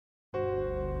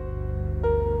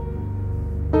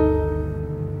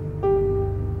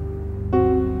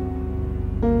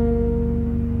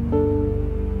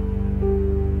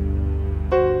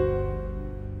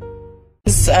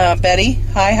Betty.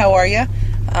 Hi, how are you?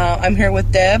 I'm here with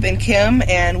Deb and Kim,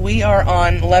 and we are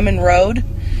on Lemon Road,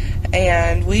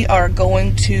 and we are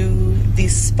going to the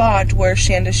spot where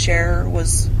Shanda Sharer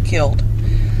was killed.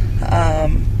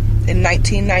 In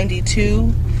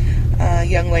 1992, a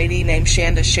young lady named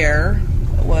Shanda Sharer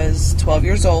was 12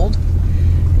 years old,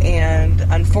 and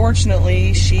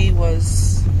unfortunately she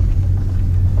was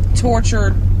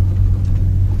tortured.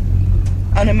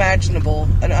 An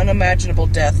unimaginable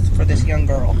death for this young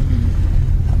girl.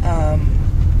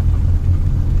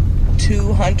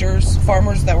 Two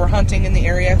farmers that were hunting in the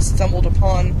area stumbled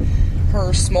upon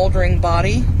her smoldering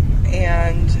body,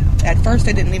 and at first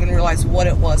they didn't even realize what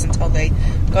it was until they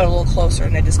got a little closer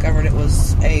and they discovered it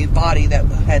was a body that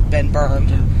had been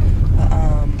burned.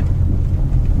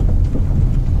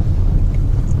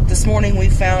 This morning we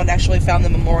actually found the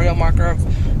memorial marker of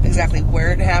exactly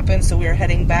where it happened, so we are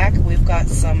heading back. We've got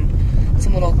some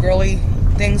little girly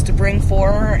things to bring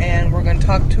for her, and we're going to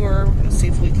talk to her and see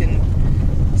what we can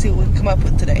come up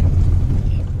with today.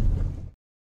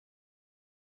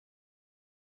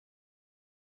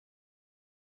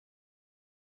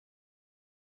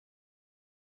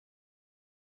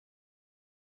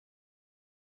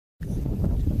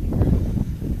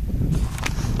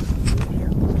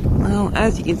 Well,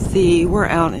 as you can see, we're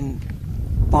out in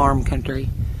farm country.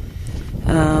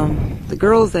 The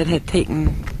girls that had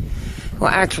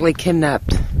actually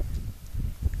kidnapped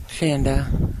Shanda,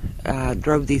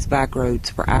 drove these back roads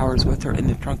for hours with her in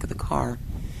the trunk of the car.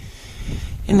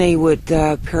 And they would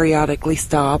periodically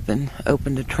stop and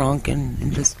open the trunk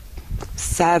and just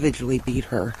savagely beat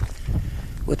her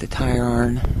with a tire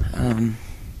iron.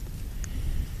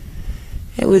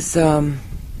 It was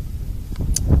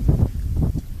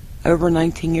over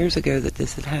 19 years ago that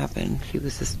this had happened. She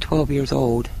was just 12 years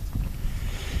old.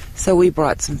 So we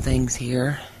brought some things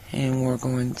here, and we're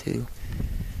going to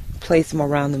place them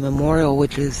around the memorial,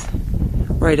 which is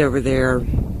right over there,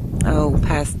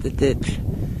 past the ditch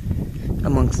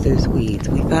amongst those weeds.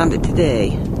 We found it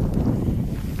today.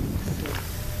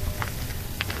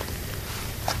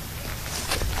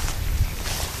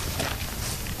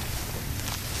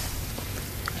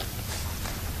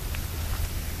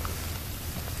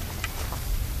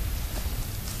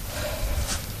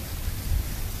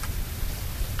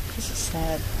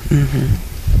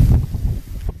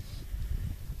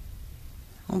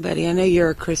 Well, Betty, I know you're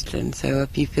a Christian, so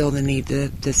if you feel the need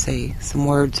to say some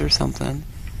words or something,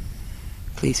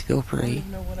 please feel free. I don't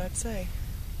even know what I'd say,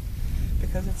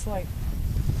 because it's like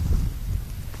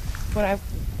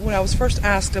when I was first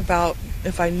asked about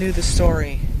if I knew the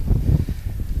story,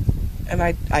 and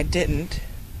I didn't,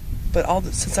 but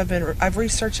since I've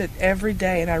researched it every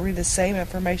day and I read the same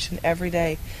information every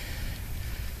day,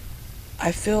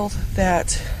 I feel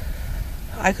that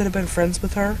I could have been friends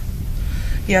with her.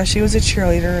 Yeah, she was a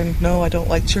cheerleader, and no, I don't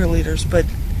like cheerleaders, but,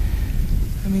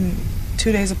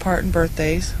 2 days apart in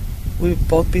birthdays. We would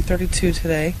both be 32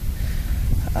 today.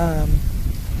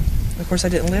 Of course, I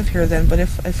didn't live here then, but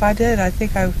if I did, I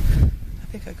think I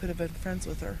could have been friends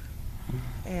with her.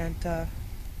 And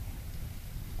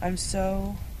I'm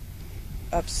so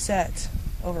upset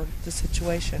over the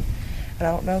situation. And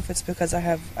I don't know if it's because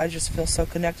I just feel so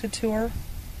connected to her,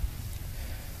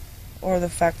 or the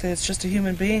fact that it's just a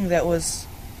human being that was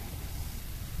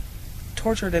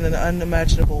tortured in an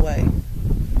unimaginable way.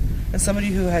 And somebody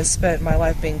who has spent my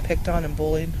life being picked on and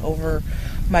bullied over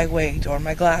my weight or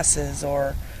my glasses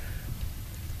or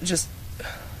just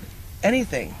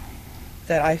anything,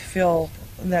 that I feel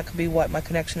that could be what my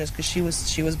connection is, because she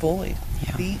was bullied,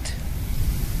 beat,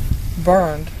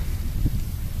 burned.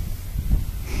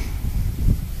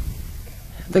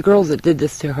 The girls that did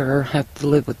this to her have to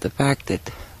live with the fact that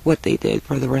what they did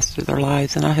for the rest of their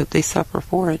lives, and I hope they suffer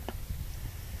for it.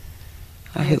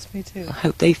 Yes, me too. I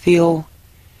hope they feel...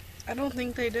 I don't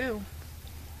think they do.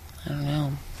 I don't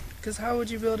know. Because how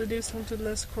would you be able to do something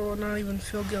this cruel and not even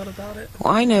feel guilt about it?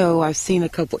 Well, I know I've seen a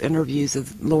couple interviews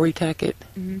of Laurie Tackett,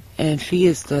 and she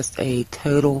is just a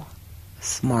total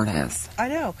smartass. I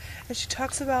know. And she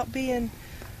talks about being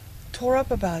tore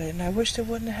up about it, and I wished it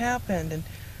wouldn't have happened.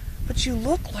 But you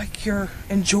look like you're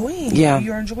enjoying. Yeah.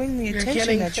 You're enjoying the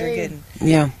attention that you're getting.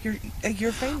 Yeah.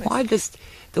 You're famous. Well,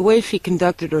 the way she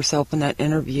conducted herself in that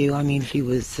interview, she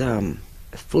was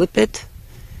flippant.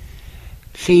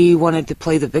 She wanted to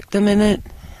play the victim in it,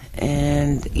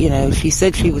 and she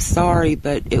said she was sorry,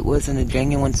 but it wasn't a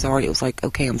genuine sorry. It was like,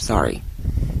 okay, I'm sorry.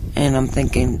 And I'm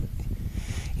thinking,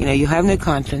 you have no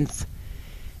conscience,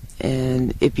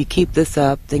 and if you keep this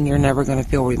up, then you're never going to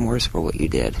feel remorse for what you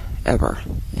did, ever.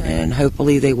 Right. And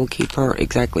hopefully they will keep her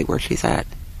exactly where she's at.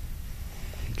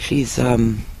 She's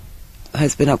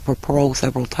has been up for parole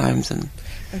several times, and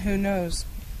And who knows?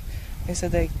 They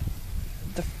said the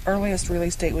earliest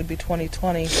release date would be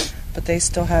 2020, but they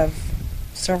still have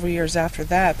several years after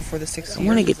that before the 6 years. I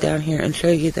want to get down here and show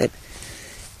you that,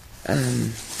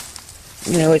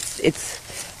 you know,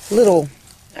 it's little,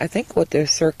 I think what they're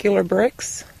circular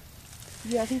bricks.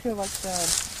 Yeah, I think they're like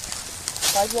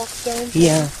sidewalk stones.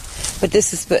 Yeah, but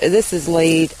this is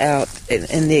laid out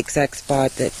in the exact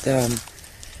spot that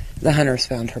the hunters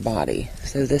found her body.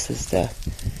 So this is the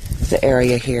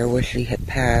area here where she had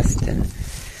passed, and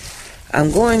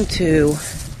I'm going to.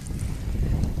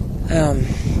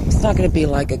 It's not going to be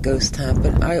like a ghost hunt,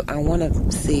 but I want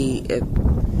to see if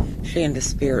Shanda's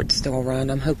spirit's still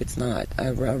around. I hope it's not. I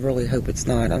really hope it's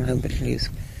not. I'm hoping she's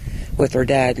with her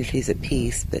dad and she's at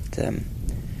peace, but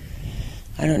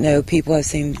I don't know. People have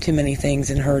seen too many things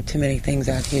and heard too many things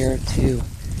out here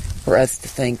for us to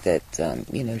think that,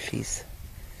 you know, she's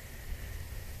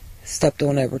stepped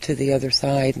on over to the other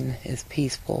side and is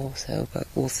peaceful. So, but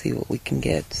we'll see what we can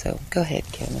get. So, go ahead,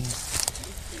 Kim, and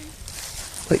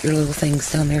put your little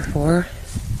things down there for her.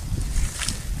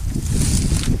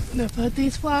 I'm going to put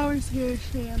these flowers here,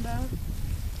 Shanda.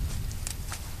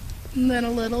 And then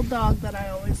a little dog that I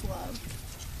always loved.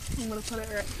 I'm going to put it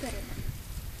right there.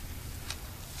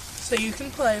 So you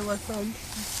can play with them.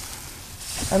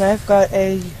 And I've got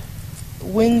a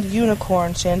winged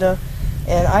unicorn, Shanda,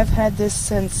 and I've had this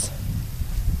since,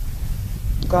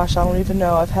 gosh, I don't even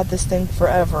know. I've had this thing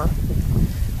forever.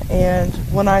 And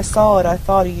when I saw it, I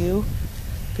thought of you,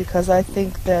 because I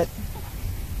think that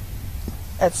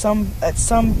at some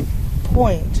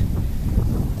point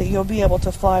that you'll be able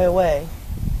to fly away.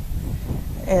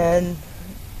 And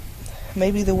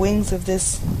maybe the wings of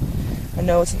this, I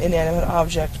know it's an inanimate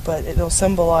object, but it'll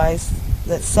symbolize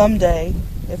that someday,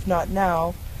 if not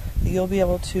now, that you'll be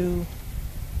able to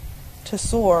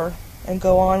soar and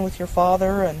go on with your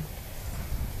father and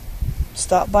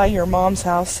stop by your mom's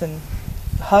house and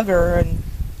hug her and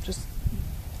just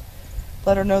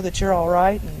let her know that you're all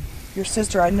right. And your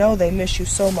sister, I know they miss you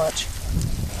so much.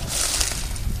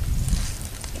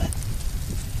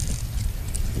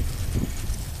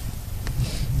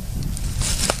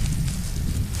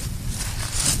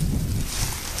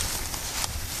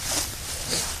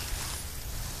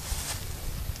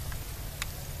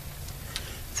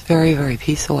 Very, very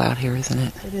peaceful out here, isn't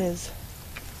it? It is.